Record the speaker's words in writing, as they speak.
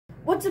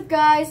What's up,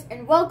 guys,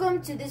 and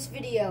welcome to this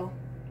video.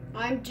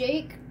 I'm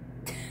Jake.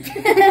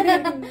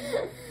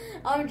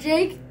 I'm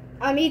Jake.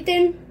 I'm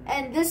Ethan.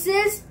 And this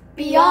is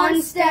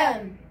Beyond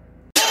STEM.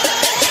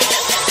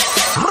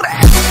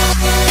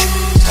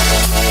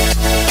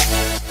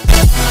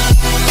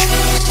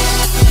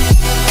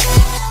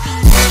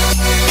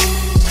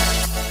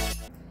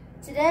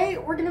 Today,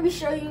 we're going to be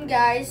showing you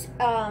guys,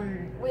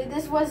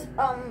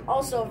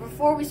 also,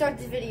 before we start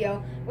this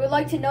video, we'd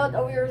like to note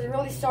that we were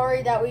really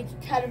sorry that we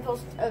hadn't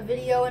posted a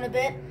video in a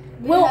bit.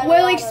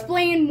 We'll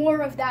explain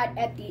more of that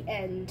at the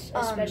end,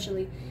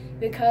 especially,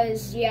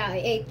 because, yeah,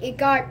 it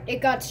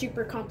got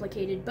super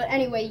complicated. But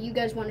anyway, you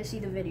guys want to see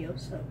the video,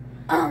 so.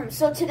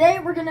 So today,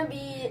 we're going to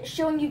be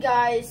showing you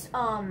guys,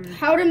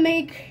 how to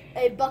make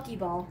a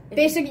buckyball.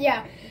 Basically,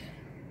 yeah.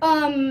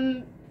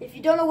 If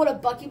you don't know what a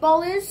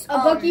buckyball is, a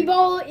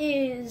buckyball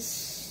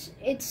is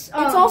it's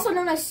also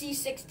known as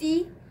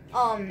C60.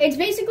 It's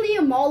basically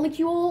a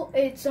molecule.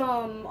 It's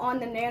on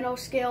the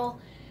nanoscale.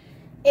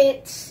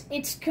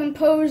 It's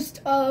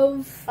composed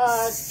of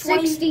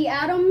 60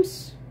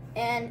 atoms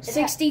and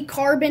 60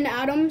 carbon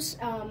atoms.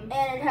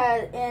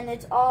 And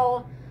it's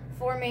all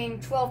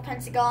forming 12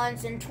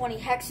 pentagons and 20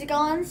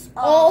 hexagons.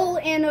 All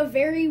in a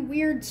very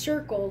weird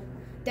circle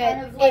that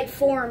kind of like it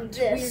formed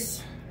this.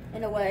 Weird.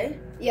 In a way.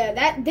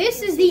 Yeah,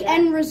 this is the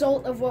end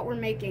result of what we're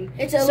making.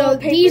 It's a so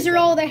these are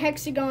all the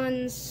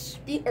hexagons,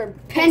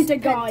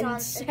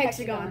 pentagons,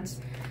 hexagons.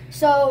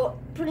 So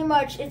pretty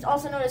much, it's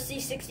also known as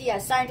C60,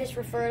 as scientists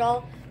refer it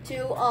all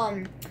to.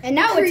 And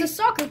now it's a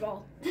soccer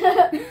ball.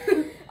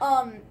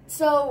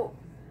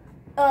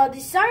 The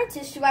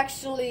scientist who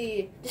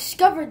actually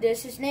discovered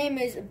this, his name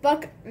is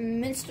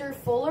Buckminster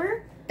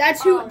Fuller.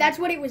 That's who. That's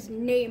what it was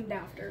named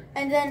after.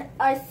 And then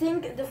I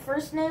think the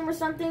first name or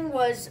something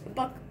was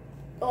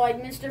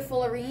Mr.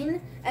 Fullerene,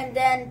 and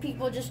then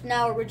people just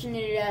now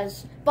originated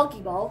as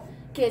Buckyball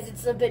because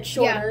it's a bit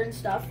shorter and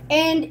stuff.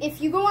 And if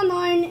you go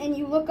online and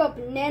you look up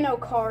nano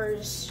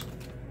cars,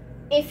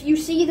 if you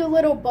see the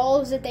little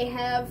balls that they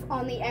have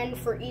on the end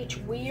for each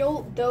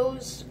wheel,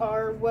 those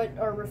are what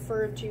are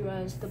referred to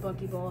as the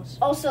Buckyballs.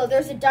 Also,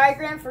 there's a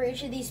diagram for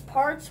each of these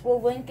parts.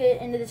 We'll link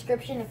it in the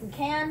description if we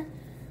can.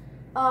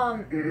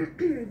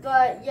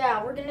 But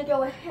yeah, we're gonna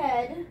go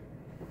ahead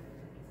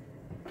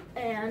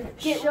and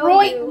get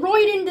right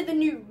into the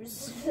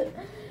news.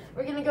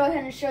 We're gonna go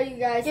ahead and show you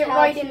guys how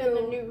right into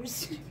the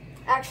news.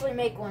 Actually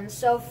make one.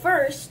 So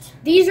first,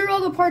 these are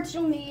all the parts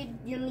you'll need.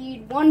 You'll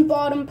need one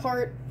bottom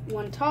part,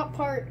 one top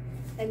part,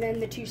 and then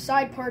the two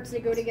side parts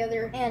that go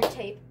together. And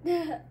tape.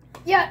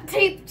 Yeah,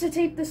 tape to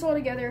tape this all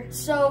together.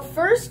 So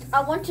first,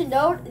 I want to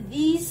note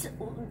these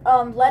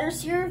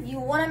letters here. You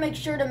want to make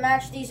sure to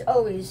match these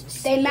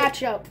always. They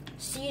match up.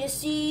 C to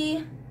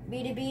C,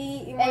 B to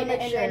B. You want to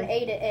make sure. And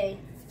A to A.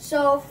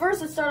 So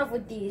first, let's start off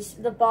with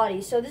the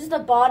body. So this is the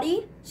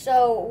body.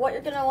 So what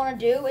you're gonna want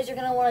to do is you're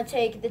gonna want to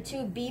take the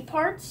two B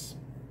parts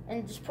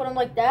and just put them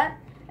like that,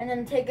 and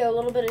then take a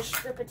little bit of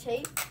strip of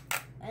tape,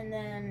 and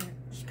then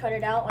just cut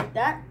it out like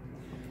that,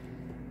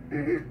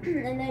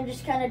 and then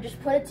just kind of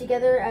put it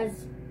together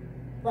as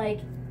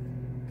like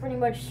pretty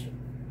much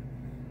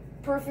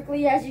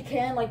perfectly as you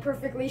can, like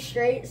perfectly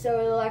straight, so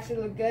it'll actually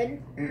look good,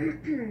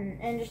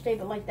 and just tape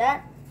it like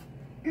that,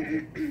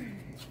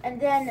 and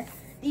then.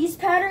 These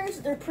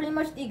patterns, they're pretty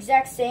much the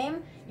exact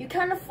same. You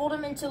kind of fold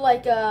them into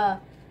like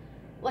a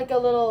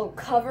little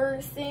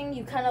cover thing.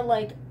 You kind of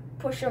like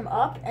push them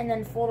up and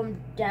then fold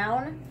them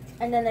down.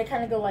 And then they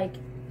kind of go like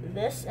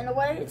this in a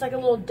way. It's like a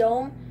little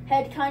dome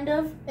head kind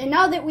of. And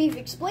now that we've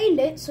explained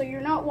it, so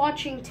you're not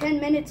watching 10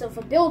 minutes of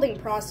a building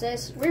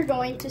process, we're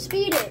going to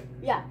speed it.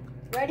 Yeah.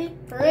 Ready?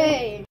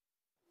 Hooray.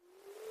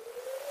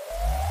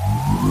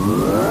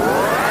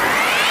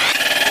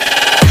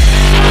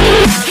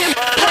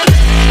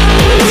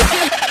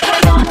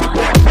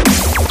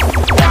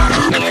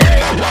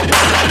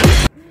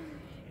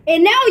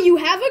 And now you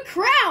have a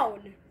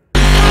crown!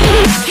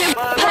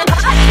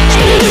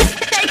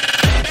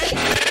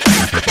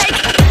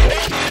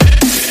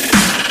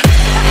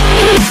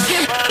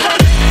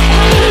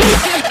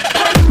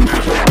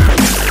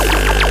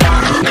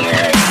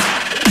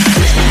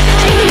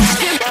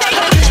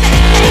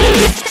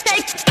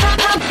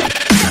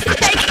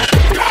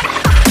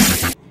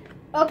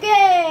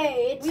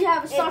 Okay! We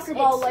have a soccer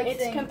ball-like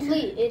thing. It's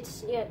complete.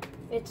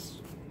 It's.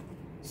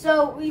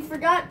 So, we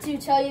forgot to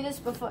tell you this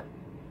before.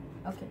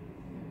 Okay.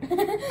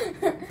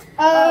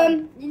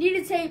 You need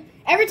to tape.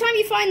 Every time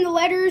you find the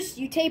letters,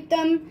 you tape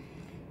them.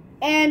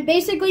 And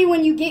basically,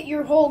 when you get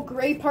your whole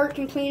gray part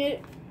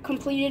completed,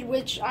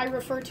 which I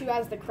refer to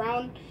as the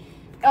crown,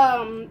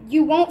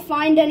 you won't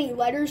find any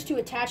letters to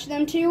attach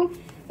them to.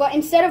 But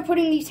instead of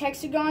putting these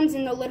hexagons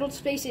in the little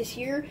spaces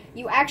here,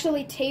 you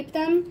actually tape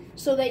them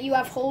so that you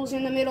have holes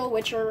in the middle,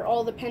 which are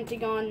all the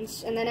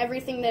pentagons, and then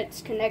everything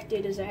that's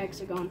connected is a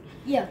hexagon.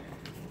 Yeah.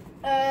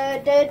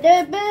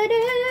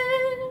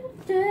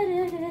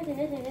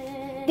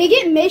 They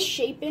get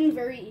misshapen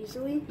very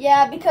easily.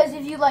 Yeah, because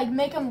if you like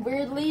make them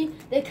weirdly,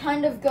 they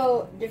kind of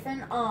go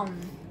different.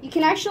 You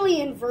can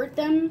actually invert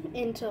them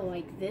into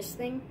like this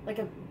thing, like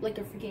a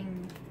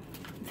freaking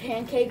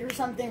pancake or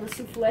something, a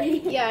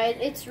souffle. Yeah,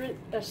 it's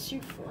a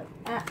souffle.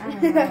 I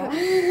don't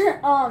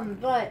know.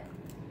 But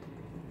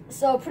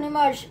so pretty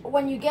much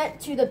when you get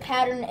to the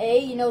pattern A,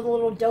 you know the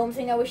little dome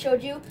thing that we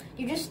showed you.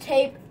 You just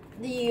tape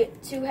the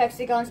 2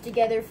 hexagons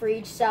together for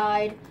each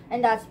side,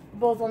 and that's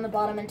both on the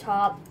bottom and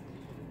top.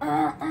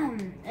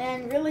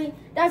 And really,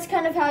 that's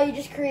kind of how you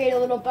just create a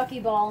little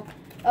buckyball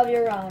of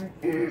your own.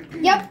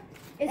 Yep.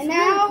 It's And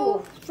really now, cool.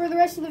 for the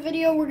rest of the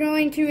video, we're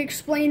going to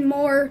explain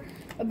more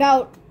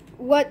about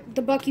what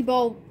the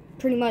buckyball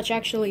pretty much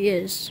actually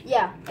is.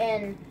 Yeah,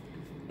 and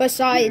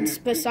Besides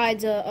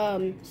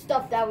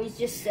stuff that we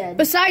just said.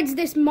 besides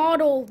this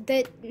model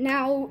that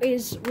now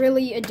is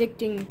really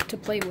addicting to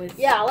play with.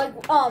 Yeah, like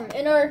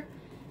in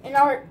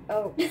our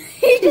oh,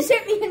 he just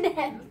hit me in the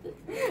head.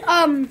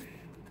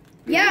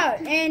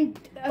 Yeah, and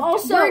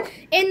Also-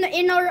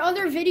 in our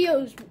other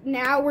videos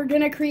now we're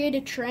gonna create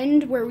a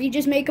trend where we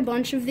just make a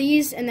bunch of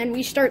these and then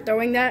we start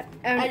throwing that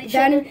At each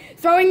then other?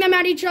 throwing them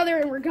at each other,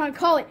 and we're gonna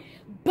call it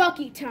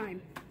Bucky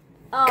time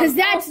because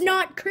that's also-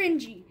 not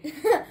cringy.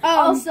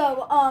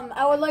 Also,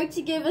 I would like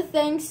to give a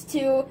thanks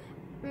to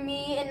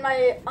me and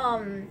my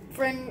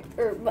friend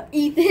or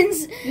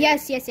Ethan's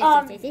Yes.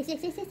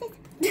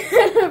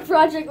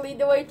 project lead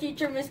the way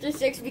teacher, Mr.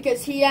 Six,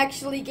 because he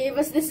actually gave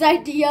us this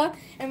idea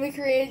and we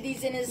created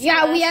these in his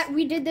class.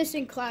 we did this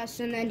in class,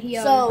 and then he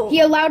So-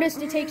 he allowed us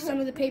to take some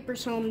of the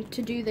papers home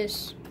to do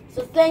this.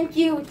 So thank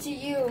you to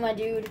you, my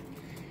dude.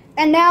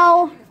 And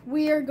now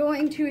we are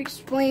going to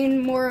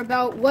explain more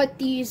about what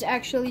these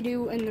actually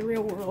do in the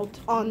real world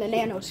on the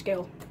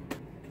nanoscale.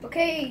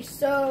 Okay,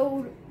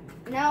 so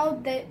now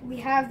that we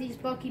have these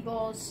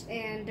buckyballs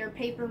and they're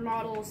paper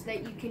models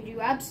that you can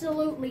do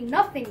absolutely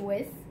nothing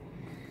with,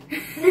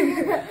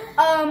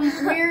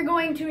 we're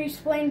going to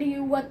explain to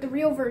you what the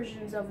real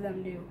versions of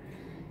them do.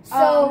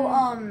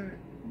 So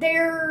They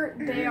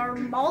are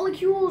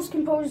molecules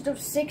composed of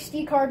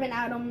 60 carbon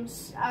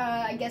atoms.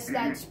 I guess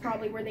that's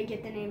probably where they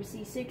get the name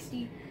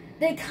C60.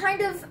 they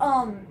kind of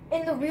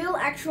in the real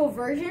actual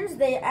versions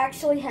they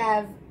actually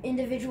have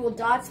individual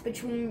dots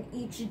between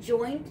each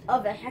joint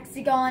of a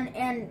hexagon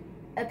and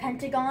a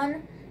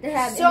pentagon. They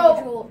have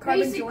individual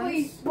carbon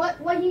basically, joints.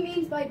 what he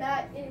means by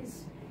that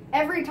is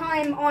every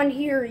time on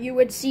here you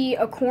would see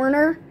a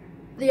corner,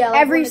 Yeah,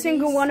 like every one of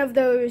single these. one of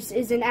those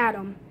is an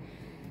atom.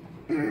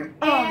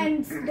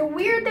 And the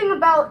weird thing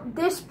about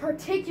this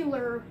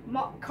particular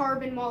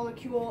carbon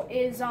molecule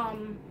is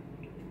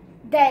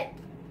that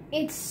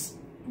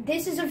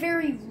this is a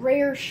very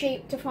rare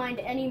shape to find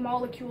any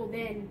molecule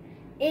in,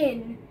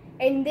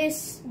 and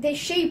this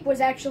shape was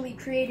actually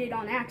created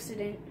on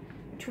accident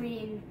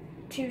between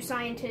 2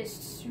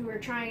 scientists who were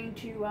trying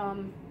to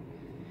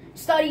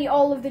study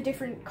all of the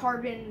different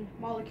carbon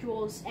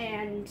molecules,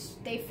 and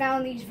they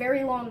found these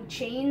very long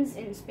chains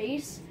in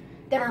space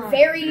that are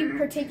very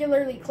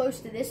particularly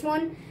close to this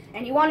one,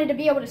 and he wanted to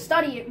be able to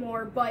study it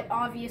more, but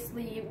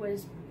obviously it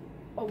was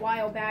a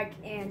while back,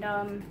 and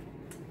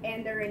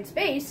they're in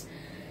space.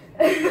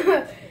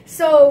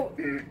 So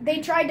they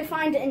tried to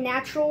find a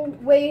natural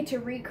way to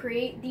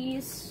recreate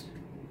these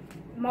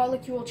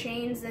molecule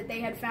chains that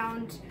they had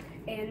found,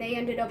 and they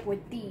ended up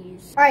with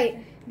these.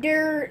 Alright,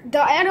 the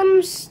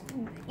atoms,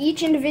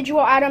 each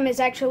individual atom is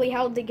actually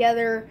held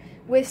together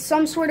with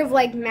some sort of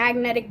like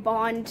magnetic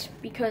bond,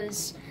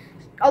 because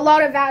a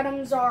lot of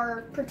atoms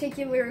are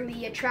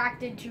particularly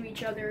attracted to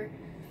each other.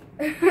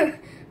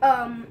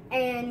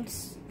 And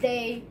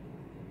they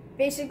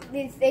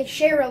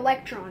share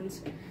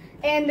electrons.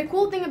 And the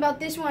cool thing about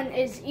this one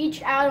is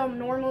each atom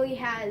normally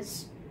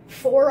has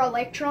 4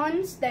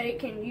 electrons that it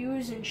can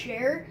use and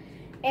share.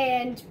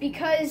 And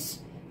because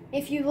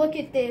if you look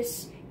at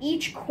this,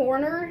 each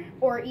corner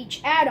or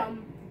each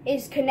atom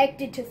is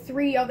connected to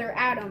 3 other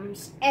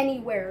atoms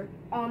anywhere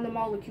on the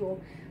molecule,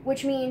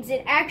 which means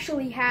it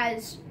actually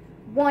has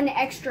 1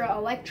 extra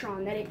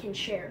electron that it can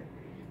share,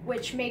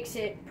 which makes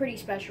it pretty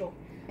special.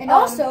 And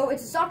also,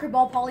 it's a soccer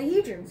ball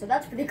polyhedron, so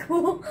that's pretty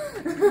cool.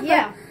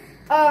 Yeah.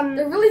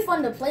 They're really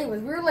fun to play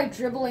with. We were like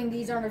dribbling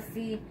these on our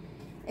feet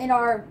in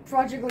our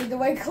Project Lead the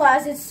Way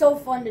class. It's so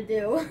fun to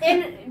do.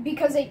 And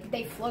because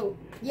they float.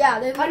 Yeah,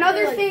 they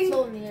Another like, thing-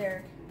 float in the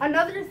air.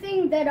 Another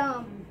thing that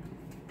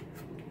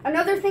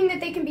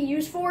they can be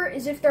used for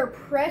is if they're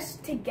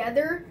pressed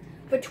together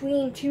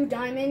between 2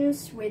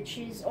 diamonds, which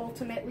is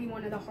ultimately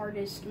one of the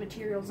hardest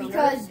materials on Earth.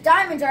 Because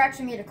diamonds are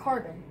actually made of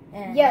carbon.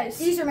 And Yes.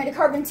 these are made of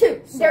carbon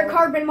too. So. They're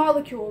carbon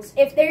molecules.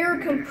 If they are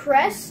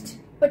compressed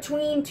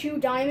between 2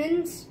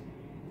 diamonds,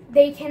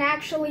 they can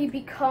actually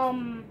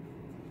become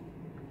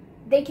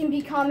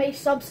a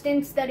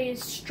substance that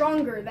is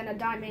stronger than a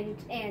diamond,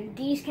 and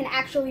these can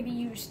actually be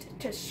used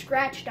to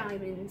scratch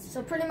diamonds.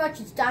 So pretty much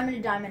it's diamond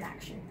to diamond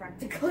action,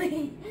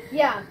 practically.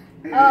 Yeah.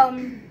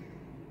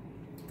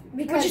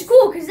 Because, Which is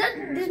cool, because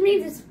this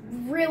means it's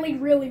really,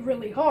 really,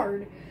 really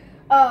hard.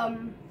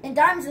 And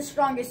diamond's the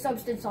strongest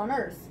substance on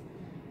Earth.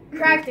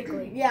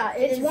 Practically. Yeah,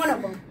 It's one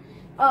of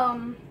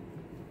them.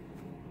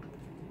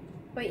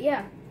 But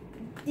yeah.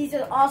 These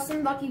are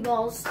awesome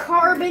buckyballs.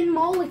 Carbon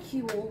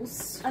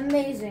molecules.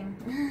 Amazing.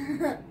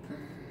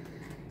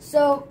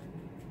 So,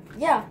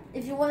 yeah,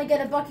 if you want to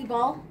get a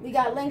Buckyball, we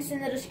got links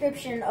in the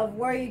description of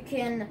where you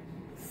can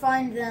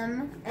find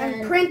them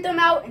and print them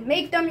out and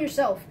make them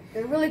yourself.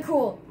 They're really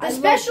cool. The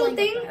special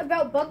thing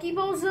about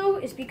Buckyballs, though,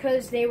 is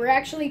because they were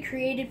actually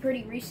created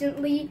pretty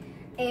recently,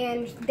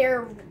 and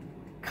they're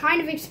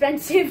kind of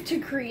expensive to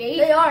create.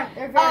 They are.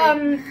 They're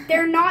very.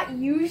 They're not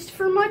used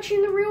for much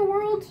in the real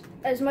world,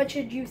 as much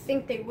as you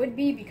think they would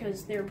be,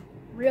 because they're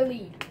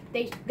really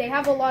they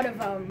have a lot of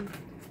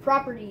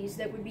properties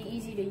that would be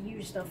easy to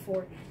use stuff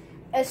for.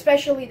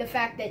 Especially the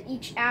fact that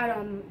each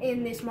atom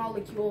in this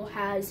molecule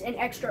has an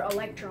extra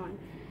electron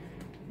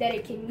that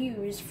it can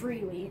use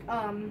freely.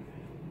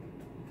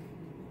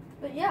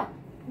 But yeah.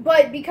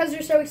 But because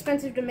they're so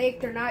expensive to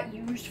make, they're not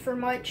used for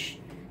much.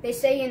 They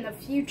say in the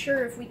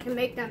future, if we can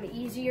make them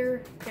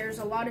easier, there's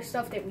a lot of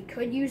stuff that we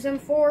could use them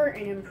for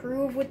and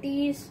improve with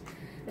these.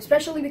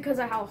 Especially because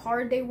of how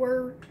hard they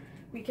were.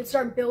 We could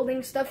start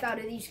building stuff out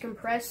of these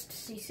compressed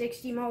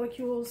C60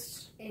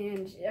 molecules.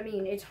 And, I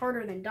mean, it's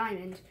harder than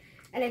diamond.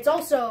 And it's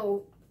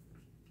also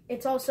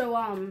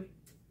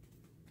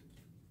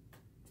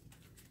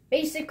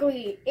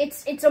basically,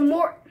 it's a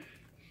more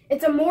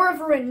of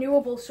a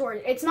renewable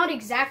source. It's not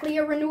exactly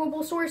a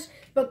renewable source,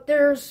 but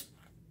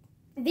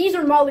these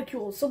are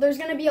molecules, so there's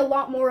going to be a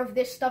lot more of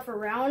this stuff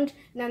around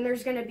than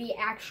there's going to be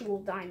actual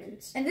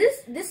diamonds. And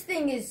this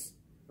thing is,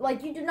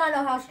 like, you do not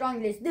know how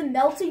strong it is. The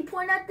melting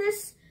point at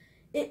this,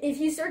 if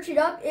you search it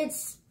up,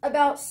 it's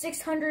about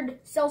 600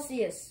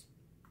 Celsius.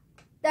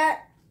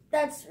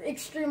 That's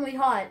extremely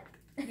hot.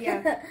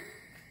 Yeah.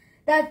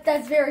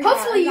 That's very hot.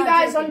 Hopefully you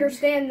guys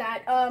understand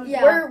that.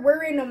 Yeah.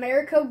 We're in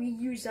America. We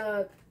use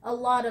a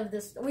lot of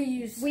this. We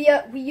use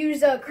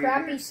a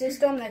crappy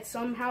system that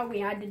somehow we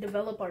had to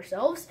develop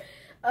ourselves.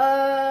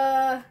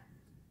 Fahrenheit.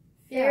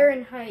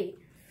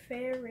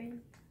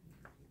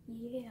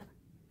 Yeah.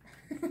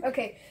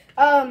 Okay.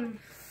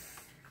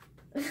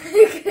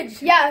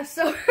 Yeah,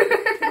 so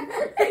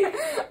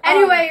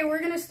anyway,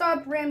 we're gonna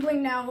stop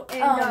rambling now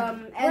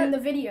and end the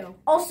video.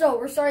 Also,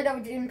 we're sorry that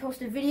we didn't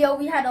post a video.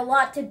 We had a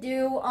lot to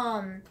do.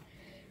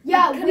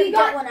 Yeah, we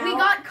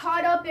got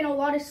caught up in a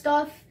lot of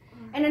stuff.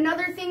 And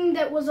another thing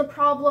that was a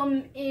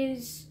problem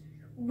is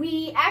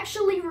we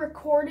actually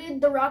recorded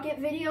the rocket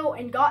video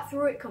and got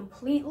through it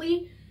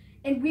completely,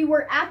 and we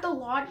were at the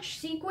launch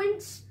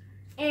sequence,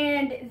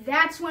 and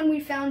that's when we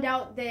found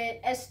out that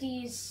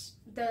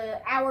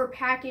our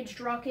packaged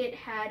rocket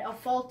had a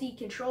faulty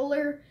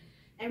controller,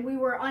 and we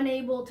were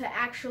unable to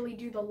actually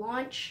do the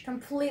launch.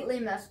 Completely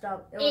messed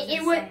up.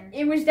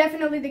 It was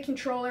definitely the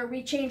controller.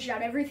 We changed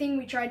out everything.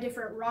 We tried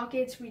different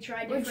rockets. We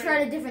tried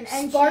a different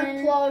spark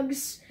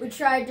plugs. We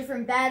tried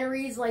different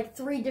batteries, like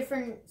 3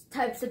 different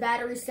types of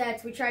battery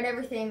sets. We tried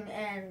everything,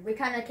 and we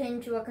kind of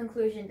came to a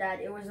conclusion that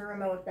it was a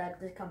remote that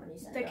the company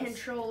sent us. The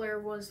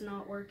controller was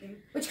not working.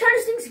 Which kind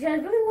of stinks, because I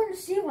really wanted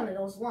to see one of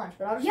those launch.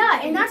 But I was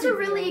and that's a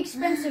really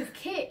expensive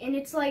kit, and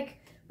it's like,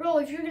 bro,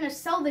 if you're gonna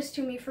sell this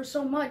to me for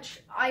so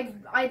much,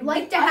 I'd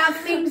like to have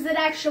things that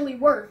actually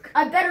work.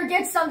 I better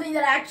get something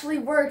that actually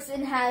works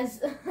and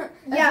has.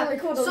 Yeah. Really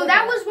cool So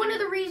that was one of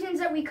the reasons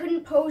that we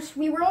couldn't post.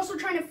 We were also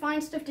trying to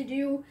find stuff to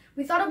do.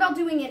 We thought about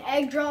doing an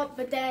egg drop,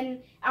 but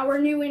then our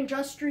new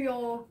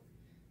industrial.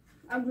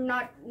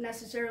 Not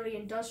necessarily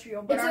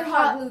industrial, but our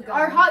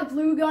hot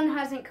glue gun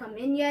hasn't come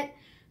in yet,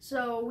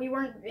 so we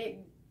weren't.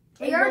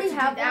 We already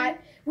have that.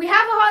 We have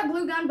a hot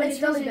glue gun, but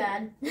it's really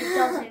bad. It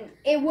doesn't.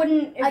 It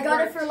wouldn't. I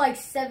got it for like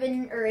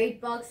 $7 or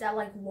 $8 at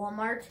like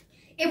Walmart.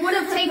 It would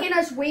have taken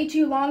us way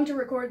too long to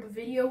record the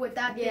video with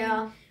that thing.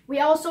 Yeah. We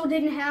also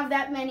didn't have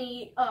that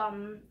many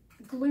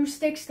glue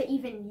sticks to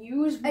even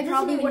use. We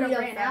probably would have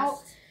ran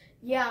out.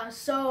 Yeah.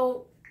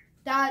 So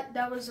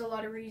that was a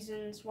lot of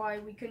reasons why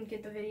we couldn't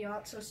get the video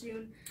out so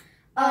soon.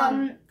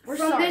 From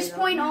this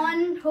point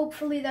on,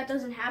 hopefully that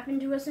doesn't happen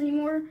to us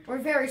anymore. We're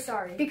very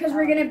sorry. Because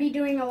we're going to be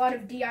doing a lot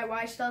of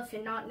DIY stuff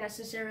and not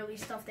necessarily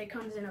stuff that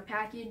comes in a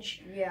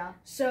package. Yeah.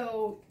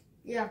 So,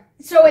 yeah.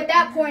 So at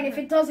that point, if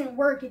it doesn't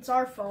work, it's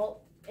our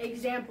fault.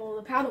 Example,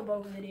 the paddle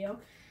boat video.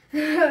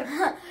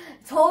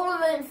 Total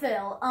didn't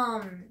fail.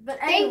 But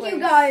anyways, thank you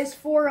guys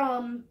for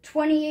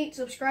 28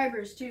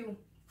 subscribers too.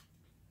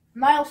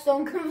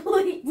 Milestone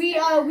complete.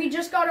 We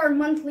just got our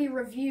monthly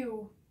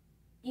review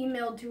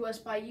emailed to us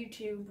by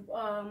YouTube.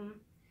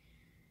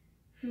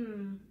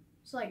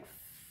 It's like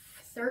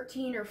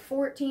 13 or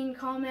 14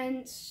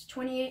 comments,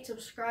 28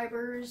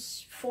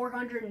 subscribers,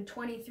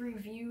 423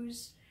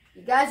 views.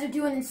 You guys are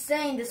doing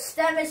insane. The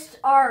STEMists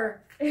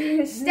are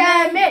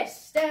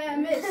STEMists.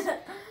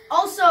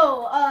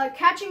 Also,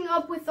 catching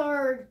up with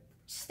our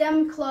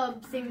STEM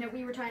club thing that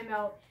we were talking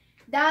about.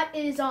 That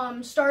is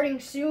starting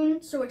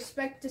soon, so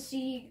expect to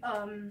see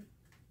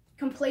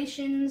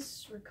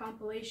compilations,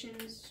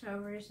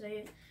 however you say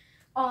it,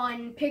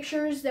 on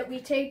pictures that we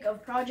take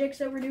of projects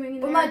that we're doing in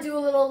there. We might do a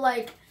little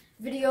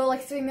video,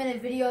 3-minute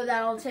video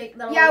that'll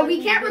yeah,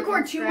 we can't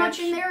record too much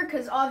in there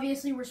because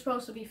obviously we're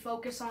supposed to be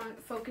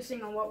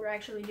focusing on what we're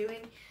actually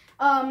doing.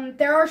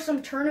 There are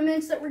some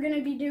tournaments that we're going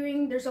to be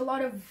doing. There's a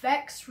lot of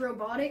Vex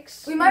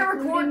robotics. We might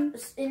record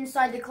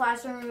inside the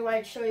classroom and we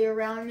might show you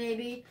around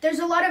maybe. There's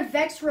a lot of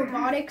Vex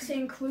robotics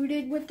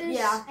included with this.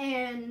 Yeah.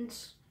 And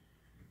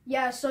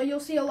yeah, so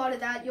you'll see a lot of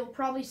that. You'll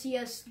probably see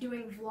us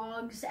doing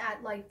vlogs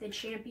at like the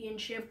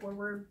championship where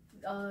we're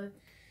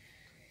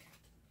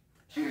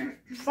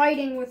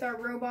fighting with our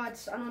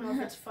robots. I don't know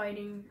if it's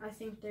fighting. I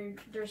think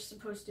they're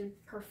supposed to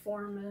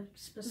perform a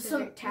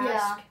specific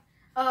task.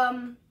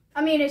 Yeah.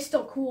 I mean, it's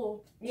still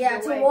cool. Yeah,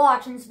 to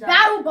watch and stuff.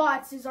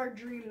 BattleBots is our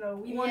dream, though.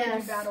 We want to do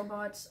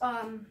BattleBots.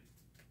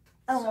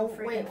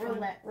 Wait,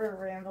 we're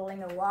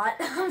rambling a lot.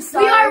 I'm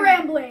sorry. We are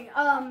rambling.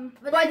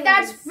 But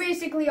that's anyways.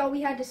 basically all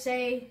we had to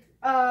say.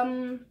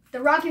 The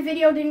rocket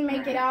video didn't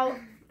make it out.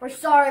 We're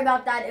sorry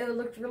about that. It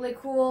looked really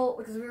cool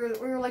because we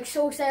were like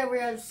so excited. We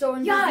were so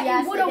enthusiastic.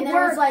 Yeah, it would have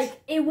worked.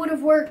 Like, it would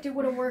have worked. It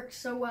would have worked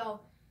so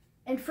well.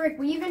 And frick,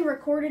 we even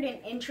recorded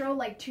an intro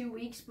like 2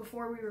 weeks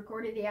before we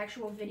recorded the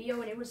actual video,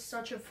 and it was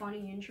such a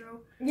funny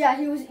intro. Yeah,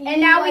 he was. And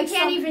now we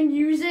can't even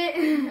use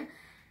it.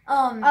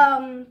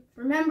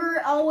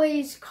 Remember,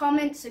 always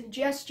comment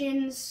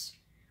suggestions.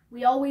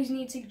 We always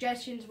need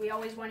suggestions. We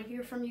always want to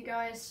hear from you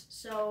guys.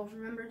 So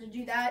remember to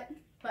do that.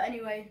 But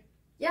anyway,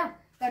 yeah,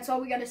 that's all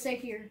we got to say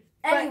here.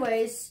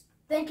 Anyways,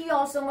 thank you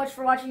all so much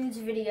for watching this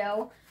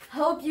video.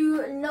 Hope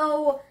you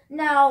know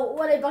now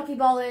what a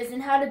Buckyball is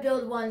and how to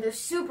build one. They're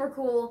super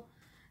cool.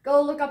 Go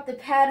look up the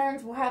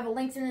patterns. We'll have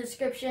links in the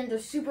description. They're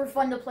super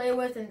fun to play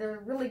with, and they're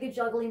really good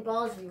juggling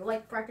balls if you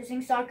like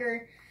practicing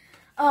soccer.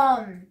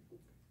 Thank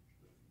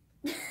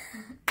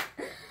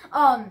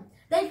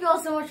you all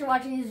so much for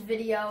watching this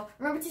video.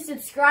 Remember to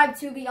subscribe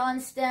to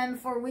Beyond STEM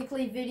for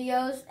weekly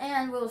videos,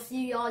 and we'll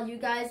see all you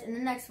guys in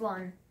the next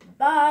one.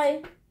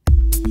 Bye!